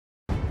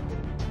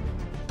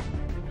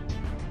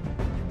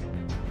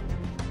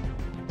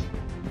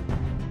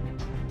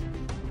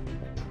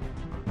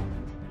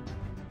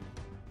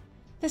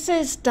This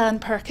is Dan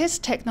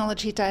Purkis,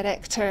 Technology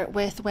Director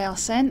with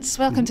WellSense.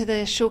 Welcome to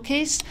the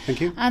showcase. Thank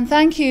you. And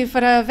thank you for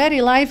a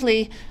very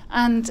lively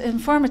and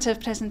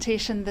informative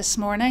presentation this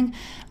morning.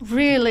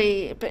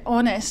 Really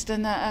honest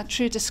and a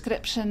true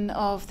description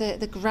of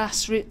the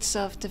grassroots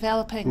of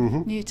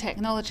developing new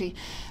technology.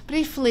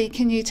 Briefly,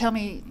 can you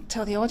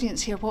tell the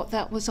audience here what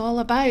that was all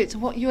about,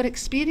 what your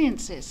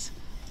experience is?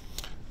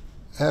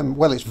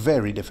 Well, it's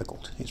very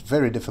difficult. It's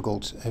very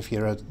difficult if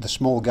you're the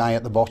small guy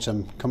at the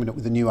bottom coming up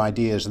with the new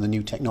ideas and the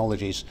new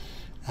technologies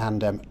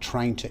and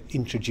trying to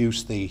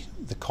introduce the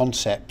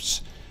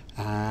concepts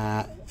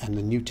and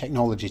the new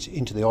technologies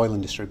into the oil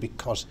industry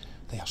because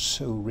they are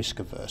so risk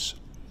averse.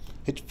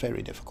 It's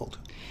very difficult.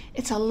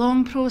 It's a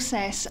long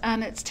process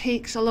and it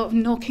takes a lot of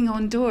knocking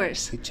on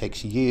doors. It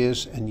takes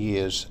years and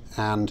years,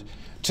 and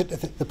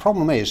the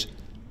problem is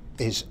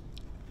the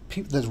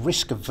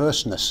risk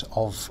averseness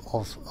of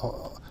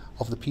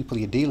the people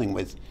you're dealing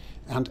with,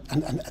 and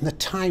the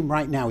time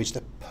right now is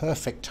the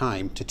perfect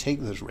time to take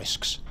those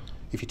risks.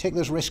 If you take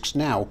those risks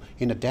now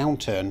in a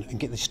downturn and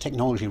get this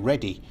technology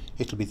ready,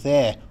 it'll be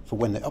there for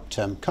when the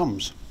upturn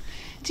comes.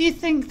 Do you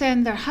think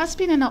then there has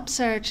been an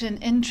upsurge in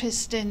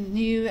interest in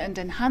new and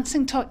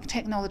enhancing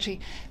technology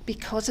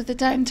because of the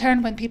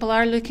downturn, when people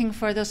are looking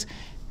for those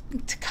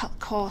to cut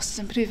costs,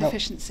 improve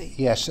efficiency?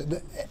 Yes,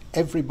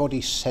 everybody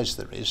says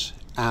there is,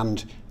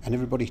 and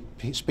everybody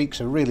speaks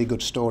a really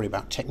good story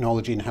about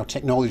technology and how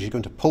technology is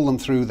going to pull them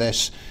through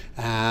this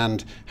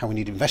and how we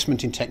need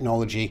investment in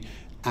technology,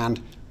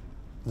 and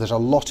there's a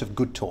lot of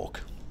good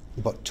talk,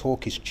 but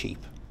talk is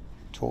cheap.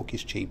 Talk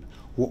is cheap.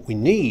 What we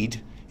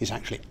need is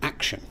actually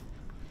action.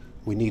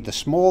 We need the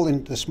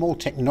small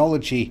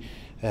technology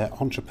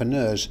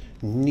entrepreneurs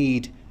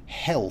need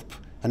help,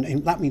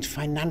 and that means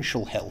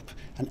financial help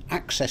and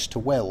access to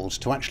wells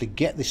to actually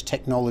get this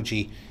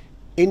technology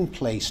in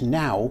place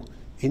now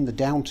in the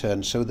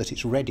downturn so that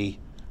it's ready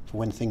for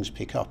when things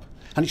pick up.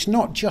 And it's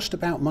not just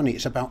about money,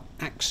 it's about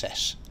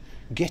access.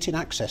 Getting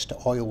access to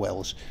oil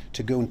wells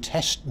to go and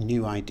test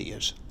new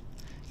ideas.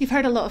 You've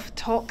heard a lot of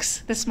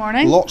talks this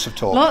morning. Lots of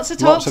talk. Lots of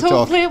talks.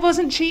 Hopefully it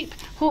wasn't cheap.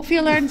 Hopefully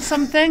you learned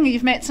something.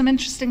 You've met some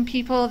interesting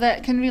people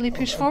that can really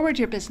push forward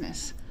your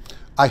business.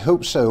 I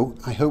hope so.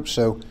 I hope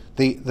so.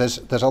 There's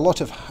a lot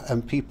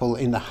of people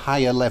in the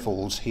higher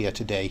levels here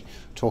today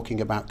talking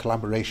about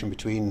collaboration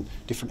between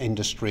different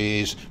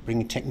industries,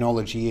 bringing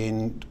technology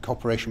in,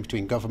 cooperation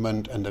between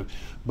government and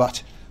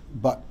but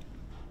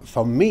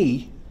for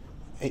me,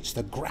 it's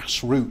the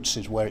grassroots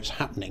is where it's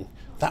happening.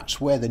 That's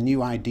where the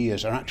new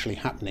ideas are actually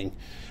happening,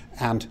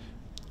 and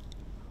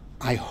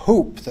I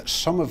hope that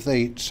some of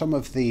the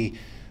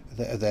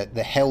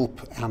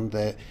help and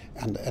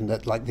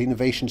like the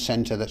innovation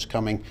centre that's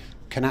coming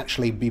can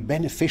actually be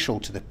beneficial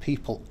to the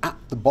people at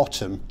the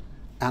bottom.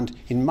 And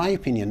in my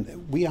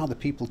opinion, we are the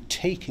people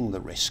taking the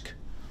risk.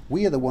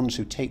 We are the ones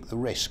who take the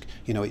risk.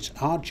 You know, it's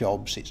our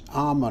jobs, it's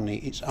our money,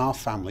 it's our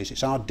families,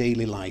 it's our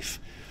daily life.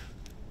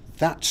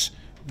 That's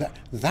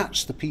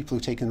the people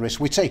who take the risk.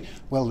 We'd say,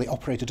 well, the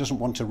operator doesn't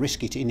want to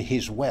risk it in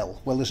his well.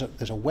 Well,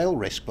 there's a well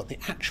risk, but the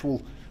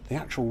actual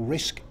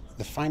risk,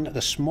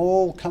 the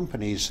small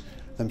companies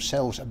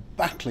themselves are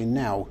battling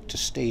now to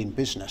stay in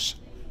business.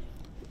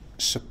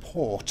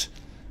 Support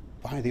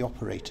by the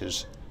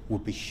operators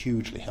would be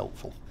hugely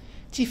helpful.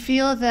 Do you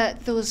feel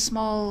that those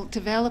small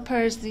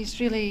developers, these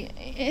really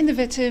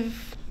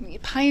innovative,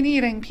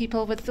 pioneering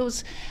people with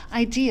those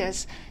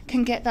ideas,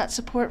 can get that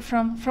support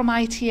from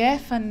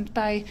ITF and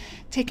by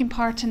taking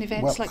part in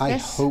events like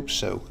this? I hope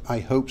so. I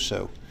hope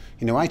so.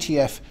 You know,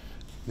 ITF,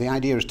 the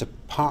idea is to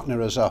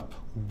partner us up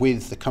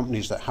with the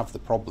companies that have the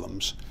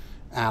problems,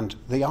 and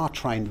they are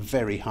trying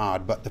very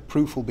hard, but the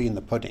proof will be in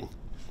the pudding.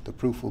 The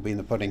proof will be in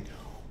the pudding.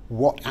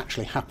 What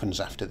actually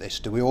happens after this?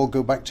 Do we all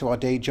go back to our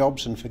day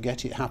jobs and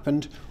forget it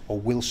happened, or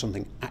will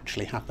something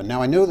actually happen?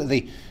 Now, I know that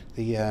the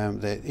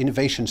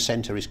Innovation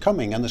Centre is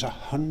coming, and there's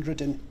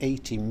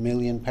 £180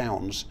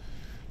 million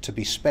to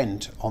be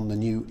spent on the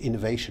new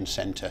Innovation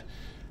Centre,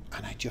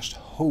 and I just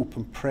hope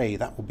and pray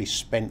that will be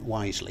spent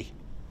wisely.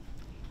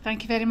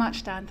 Thank you very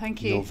much, Dan.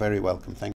 Thank you. You're very welcome. Thank you.